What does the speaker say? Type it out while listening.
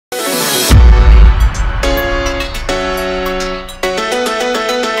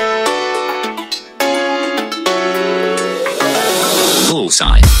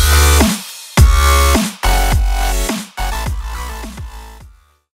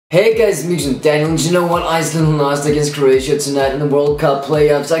Hey guys, it's GudjonDaniel, and you know what? Iceland lost against Croatia tonight in the World Cup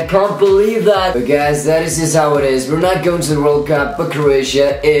playoffs. I can't believe that! But guys, that is just how it is. We're not going to the World Cup, but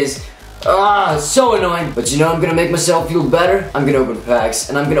Croatia is... so annoying. But you know, I'm gonna make myself feel better. I'm gonna open packs,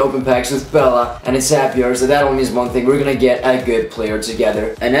 and I'm gonna open packs with Bella, and it's happy hour, so that only means one thing. We're gonna get a good player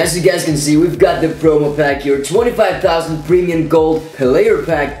together. And as you guys can see, we've got the promo pack here, 25,000 premium gold player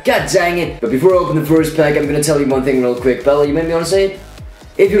pack. God dang it. But before I open the first pack, I'm gonna tell you one thing real quick. Bella, you maybe wanna say it?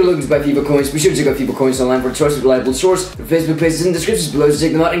 If you're looking to buy Fifa coins, be sure to check out Fifa coins online for a trusted, reliable source. Their Facebook pages in the descriptions below, so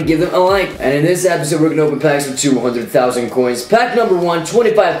check them out and give them a like. And in this episode, we're gonna open packs for 200,000 coins. Pack number 1,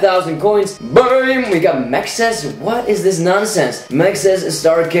 25,000 coins. Boom! We got Mexes. What is this nonsense? Mexes,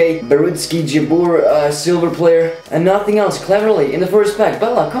 Starkey, Berutski, Jabur, silver player, and nothing else. Cleverly in the first pack.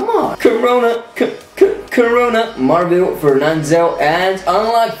 Bella, come on. Corona, Marvel, Fernando, and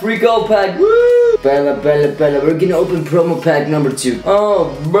unlock free gold pack. Woo! Bella. We're gonna open promo pack number 2.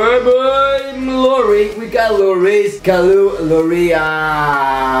 Oh, baby, Lori. We got Loris, Kalu, Loria,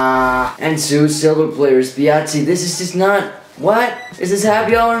 and 2 silver players. Piazzi, this is just not. What? Is this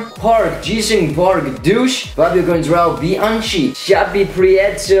happy hour? Park, Jisung Park, Douche, Fabio Gonzalo, Bianchi, Shabi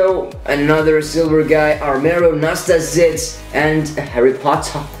Prieto, another silver guy, Armero, Nastasic, and Harry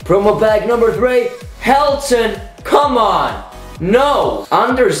Potter. Promo pack number 3, Helton, come on! No!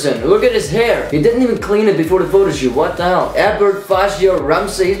 Anderson, look at his hair. He didn't even clean it before the photo shoot. What the hell? Ebert, Fascio,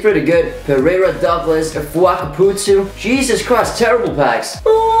 Ramsey, he's pretty good. Pereira, Douglas, Fuakaputu. Jesus Christ, terrible packs.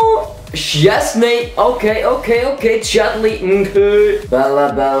 Oh, Chesney. Okay. Chudley.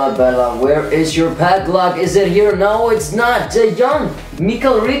 Bella. Where is your pack lock? Is it here? No, it's not. De Jong.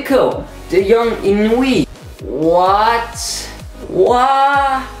 Mikel Rico. De Jong Inui. What?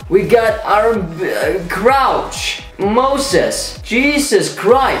 We got our Crouch, Moses, Jesus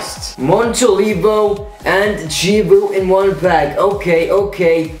Christ, Montolivo, and Chibu in one pack. Okay,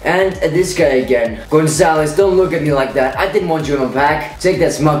 and this guy again. Gonzalez, don't look at me like that. I didn't want you in a pack. Take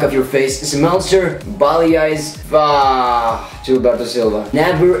that smug off your face. Smeltzer, Bali Eyes, Gilberto Silva.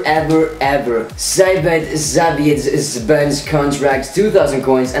 Never, ever. Saibed, Zavic, Ben's contracts, 2,000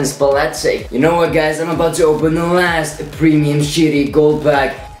 coins, and Spalletti. You know what, guys? I'm about to open the last premium shitty gold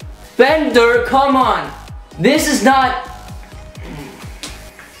pack. Bender, come on! This is not...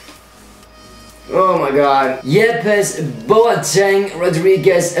 Oh my god. Yepes, Boateng,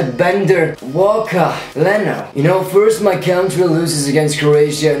 Rodriguez, Bender, Walker, Leno. You know, first my country loses against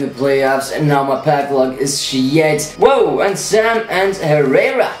Croatia in the playoffs, and now my pack log is shit. Whoa, and Sam and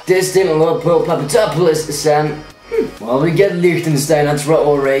Herrera. Distin, Lopo, Papadopoulos, Sam. Well, we get Liechtenstein,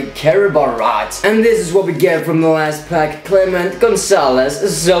 Traore, Karabarat. And this is what we get from the last pack. Clement, Gonzalez,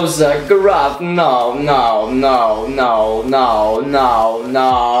 Sosa, Graf. No.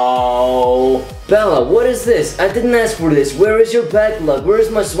 Bella, what is this? I didn't ask for this. Where is your pack log? Where is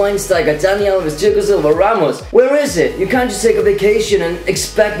my Schweinsteiger, Daniel Alves, Chico Silva, Ramos? Where is it? You can't just take a vacation and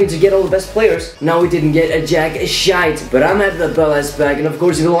expect me to get all the best players. No, we didn't get a jack shite. But I'm happy that Bella's back. And of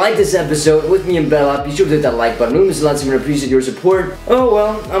course, if you like this episode with me and Bella, be sure to hit that like button. It means a lot to me and I appreciate your support. Oh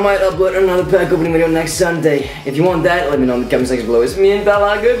well, I might upload another pack opening video next Sunday. If you want that, let me know in the comment section below. It's me and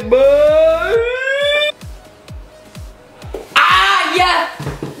Bella. Goodbye!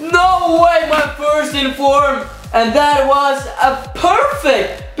 No way, my first inform, and that was a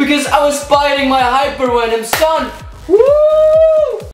perfect because I was fighting my Hyper Venom son. Woo!